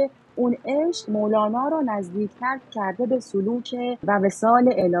کرده که اون عشق مولانا رو نزدیکتر کرده به سلوک و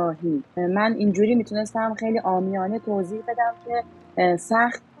وصال الهی. من اینجوری میتونستم خیلی عامیانه توضیح بدم که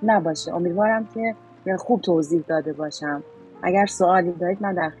سخت نباشه. امیدوارم که خوب توضیح داده باشم. اگر سوالی دارید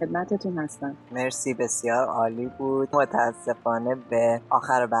من در خدمتتون هستم. مرسی، بسیار عالی بود. متاسفانه به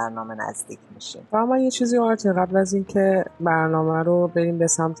آخر برنامه نزدیک میشیم. و من یه چیزی آرتین قبل از اینکه برنامه رو بریم به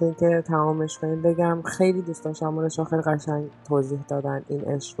سمت اینکه تمامش کنیم بگم خیلی دوست داشتم مونشان خیلی قشنگ توضیح دادن این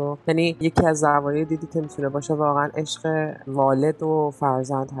عشق رو. یعنی یکی از زوایای دیدی که میتونه باشه واقعا عشق والد و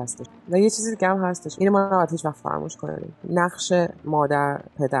فرزند هستش. و یه چیزی دیگه هم هستش، اینو ما آتیش وقت فراموش کنیم، نقش مادر،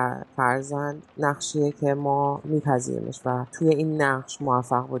 پدر، فرزند نقشیه که ما میپذیریمش و توی این نقش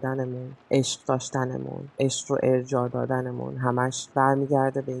موفق بودنمون، عشق داشتنمون، عشق رو ارجاع دادنمون همش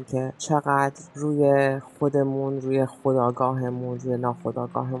برمیگرده به اینکه چقدر روی خودمون، روی خودآگاهمون، روی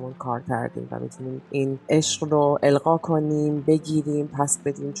ناخودآگاهمون کار کردیم و میتونیم این عشق رو القا کنیم، بگیریم، پس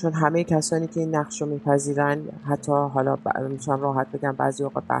بدیم. چون همه کسانی که این نقش رو میپذیرن، حتی حالا میتونم راحت بگم بعضی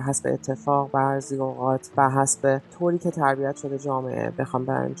اوقات بر حسب اتفاق، بعضی اوقات بر حسب طوری که تربیت شده جامعه بخوام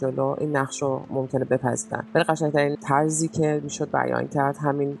برن جلو، این نقش رو ممکنه بپذیرن. ولی قشنگترین طرزی که میشد بیان کرد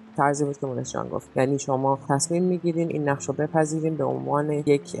همین طرزی بود که مونس جان گفت، یعنی شما تصمیم میگیرین این نقش رو بپذیرین، به عنوان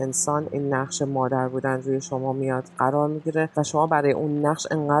یک انسان این نقش مادر بودن روی شما میاد قرار میگیره و شما برای اون نقش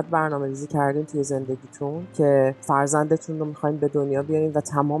انقدر برنامه‌ریزی کردین توی زندگیتون که فرزندتون رو میخواین به دنیا بیارین و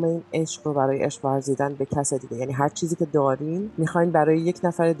تمام این عشق رو برای عشق ورزیدن به کس دیگه، یعنی هر چیزی که دارین میخواین برای یک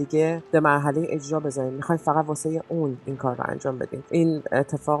نفر دیگه به مرحله اجرا بذارین، میخواین فقط واسه اون این کار رو انجام بدین. این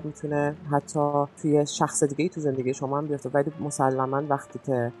اتفاق میتونه حتی توی شخص دیگه تو زندگی شما هم بیفته، ولی مسلماً وقتی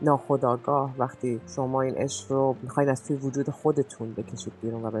که ناخودآگاه، وقتی شما این عشق رو میخواین از توی وجود خودتون بکشید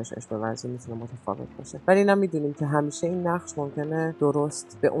بیرون و بهش عشق بورزید، میتونه متفاوت باشه. ولی اینا میدونیم که همیشه این نقش ممکنه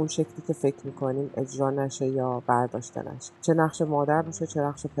درست به اون شکلی که فکر میکنیم اجرا نشه یا برداشته نشه، چه نقش مادر باشه، چه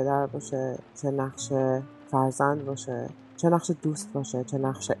نقش پدر باشه، چه نقش فرزند باشه، چه نقش دوست باشه، چه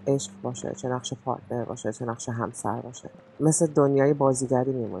نقش عشق باشه، چه نقش پارتنر باشه، چه نقش همسر باشه. مثل دنیای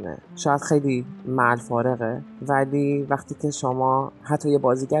بازیگری میمونه. شاید خیلی محل فارغه، ولی وقتی که شما حتی یه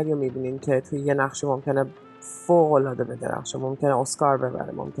بازیگری رو میبینین که توی یه نقشی ممکنه فوق‌العاده بدرخشه، ممکنه اسکار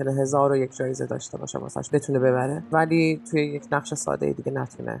ببره، ممکنه 1001 جایزه داشته باشه واسش بتونه ببره، ولی توی یک نقش ساده دیگه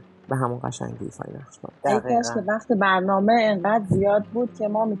نتونه به همون قشنگی ایفای نقش کنه. کاش که وقت برنامه انقدر زیاد بود که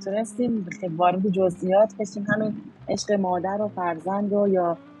ما میتونستیم وارد جزئیات بشیم، همین عشق مادر و فرزند و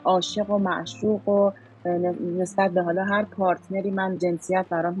یا عاشق و معشوق و نسبت به حالا هر پارتنری. من جنسیت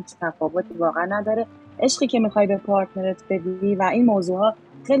برام هیچ تفاوتی واقعا نداره. عشقی که میخوای به پارتنرت بدی و این موضوعها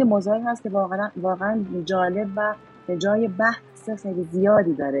خیلی موضوعی هست که واقعا جالب و جای بحث خیلی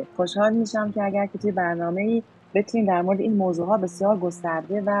زیادی داره. خوشحال میشم که اگر که توی برنامه‌ای بتونیم در مورد این موضوعها بسیار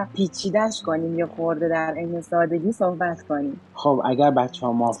گسترده و پیچیده‌اش کنیم یا خورده در عین سادگی صحبت کنیم. خب اگر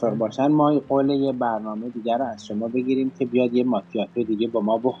بچه‌ها موافق باشن ما قول یه برنامه دیگر رو از شما بگیریم که بیاد یه ماکیاتو دیگه با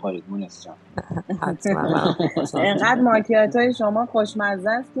ما بخورید مونس جان. حتما. اینقدر ماکیاتوی شما خوشمزه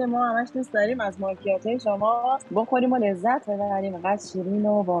است که ما همش دوست داریم از ماکیاتوی شما بخوریم و لذت ببریم. اینقدر شیرین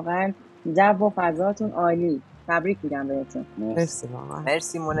و واقعا جو و فضاتون عالی. تبریک میگم بهتون. مرسی واقعا.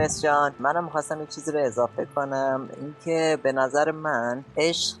 مرسی مونس جان. منم می‌خواستم یه چیزی رو اضافه کنم، اینکه به نظر من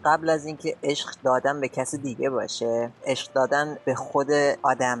عشق قبل از اینکه عشق دادن به کسی دیگه باشه، عشق دادن به خود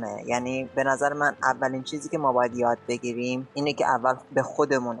آدمه. یعنی به نظر من اولین چیزی که ما باید یاد بگیریم اینه که اول به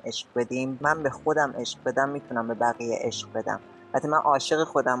خودمون عشق بدیم. من به خودم عشق بدم میتونم به بقیه عشق بدم. وقتی من عاشق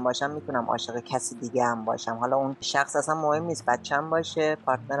خودم باشم میتونم عاشق کسی دیگه هم باشم. حالا اون شخص اصلا مهم نیست، بچه‌م باشه،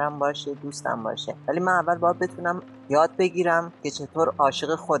 پارتنرم باشه، دوستم باشه، ولی من اول باید بتونم یاد بگیرم که چطور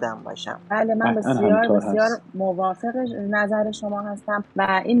عاشق خودم باشم. بله، من بسیار موافق نظر شما هستم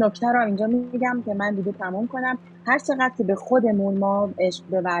و این نکته رو اینجا میگم که من دیگه تموم کنم. هر چقدر که به خودمون ما عشق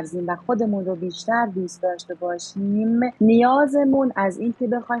بورزیم و خودمون رو بیشتر دوست داشته باشیم، نیازمون از این که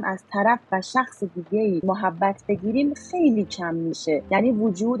بخوایم از طرف و شخص دیگه‌ای محبت بگیریم خیلی کم میشه. یعنی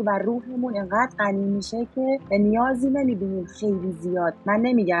وجود و روحمون اینقدر غنی میشه که نیازی نمیبینیم خیلی زیاد. من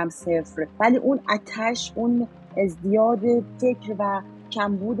نمیگم صفر، ولی اون آتش، اون ازدیاد فکر و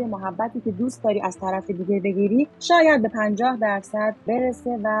کمبود محبتی که دوست داری از طرف دیگه بگیری شاید به 50%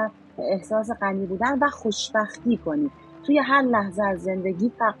 برسه و احساس غنی بودن و خوشبختی کنی. توی هر لحظه از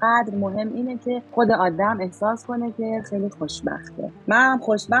زندگی فقط مهم اینه که خود آدم احساس کنه که خیلی خوشبخته. من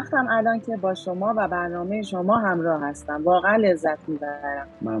خوشبختم الان که با شما و برنامه شما همراه هستم. واقعا لذت میبرم.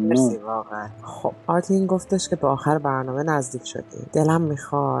 ممنون. واقعا. خب آتین گفتش که به آخر برنامه نزدیک شدیم. دلم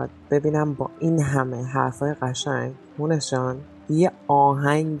میخواد ببینم با این همه حرفای قشنگ مونشان یه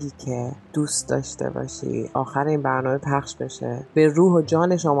آهنگی که دوست داشته باشی آخر این برنامه پخش بشه، به روح و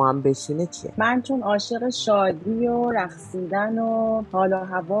جان شما هم بشینه، چیه؟ من چون عاشق شادی و رقصیدن و حال و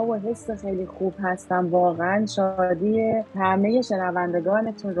هوا و حس خیلی خوب هستم، واقعا شادی همه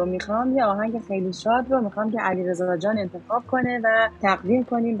شنوندگانتون رو میخوام. یه آهنگ خیلی شاد رو میخوام که علیرضا جان انتخاب کنه و تقدیم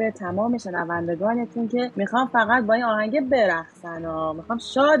کنیم به تمام شنوندگانتون که میخوام فقط با این آهنگ برقصن و میخوام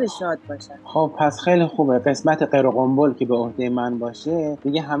شاد باشن. خب پس خیلی خوبه. قسمت قیر و قنبل که به عهده من باشه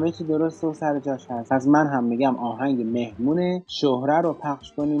دیگه همه چی درست و سر جاش هست. پس من هم میگم آهنگ مهمون شهره رو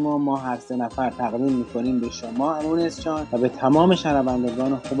پخش کنیم و ما هر 3 نفر تقدیم میکنیم به شما مونس جان و به تمام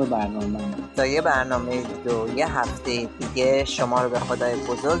شنوندگان خوب برنامه. تا یه برنامه یه هفته دیگه شما رو به خدای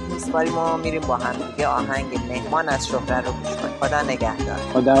بزرگ میسپاریم و میریم با هم دیگه آهنگ مهمان از شهره رو گوش کنیم. خدا نگهدار.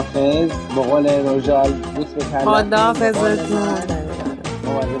 خداحافظ. به قول روژال بوس به کلتون. خداحافظتون.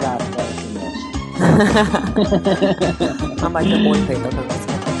 مواظب رفتارتون باشید. من باید یه قول پیدا کنم.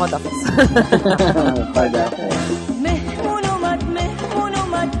 خداحافظ. مهمون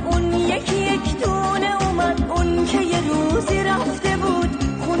اومد اون یک دونه اومد، اون که یه روزی رفته بود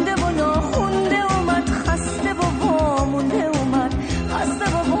خونده و ناخونده اومد، خسته و وامونده اومد، خسته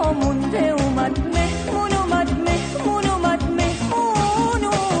و وامونده اومد. مهمون اومد.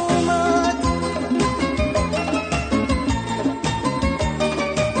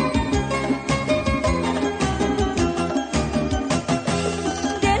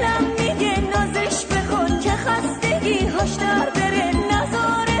 دلم میگه نازش بکن که خسته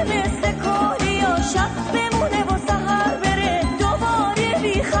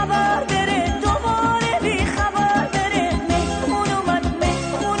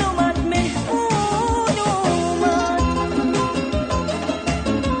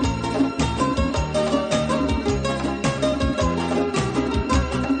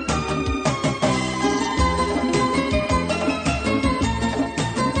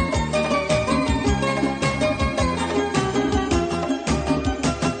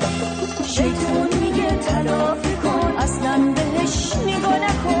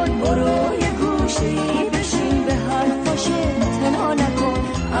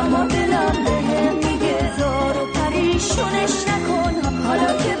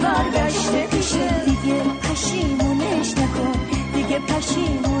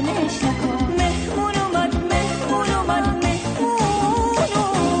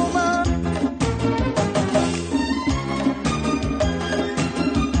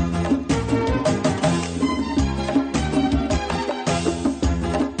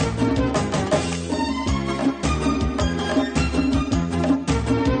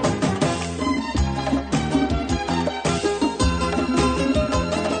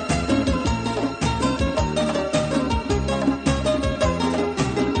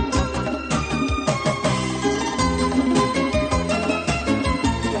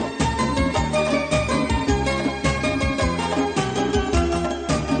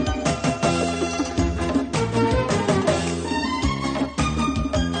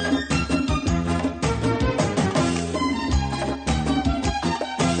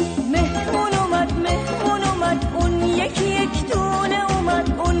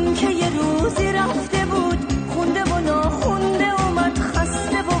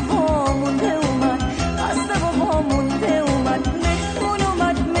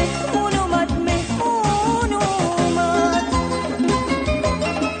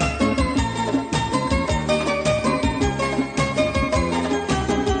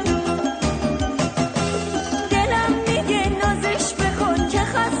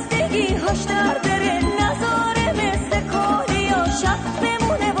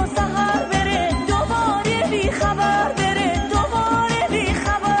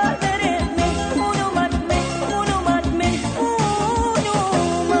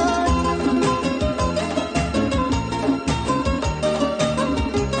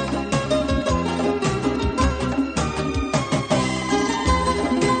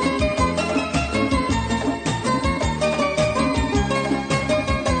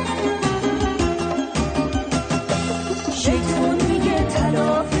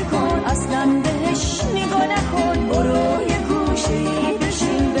آینده